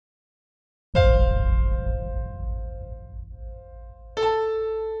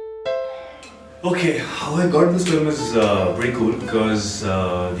Okay, how I got this film is pretty cool because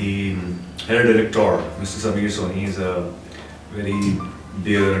the head director, Mr. Samir Soni, is a very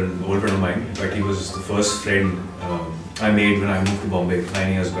dear and old friend of mine. In fact, he was the first friend I made when I moved to Bombay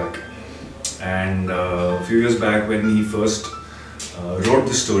 9 years back. And a few years back, when he first wrote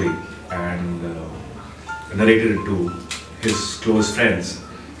the story and narrated it to his close friends,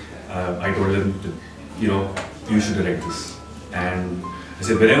 I told him that, you should direct this. And I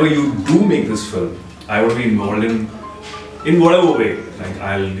said, whenever you do make this film, I want to be involved in whatever way. Like,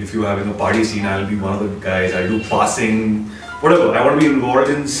 if you're having a party scene, I'll be one of the guys. I'll do passing, whatever. I want to be involved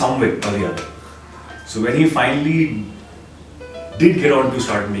in some way or the other. So when he finally did get on to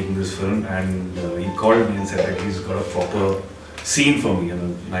start making this film, and he called me and said that he's got a proper scene for me and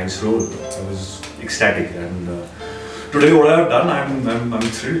a nice role, I was ecstatic. And today, what I've done, I'm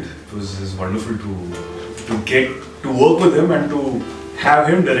thrilled. It was wonderful to get to work with him and to have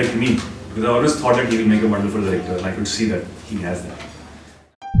him direct me, because I always thought that he will make a wonderful director, and I could see that he has that.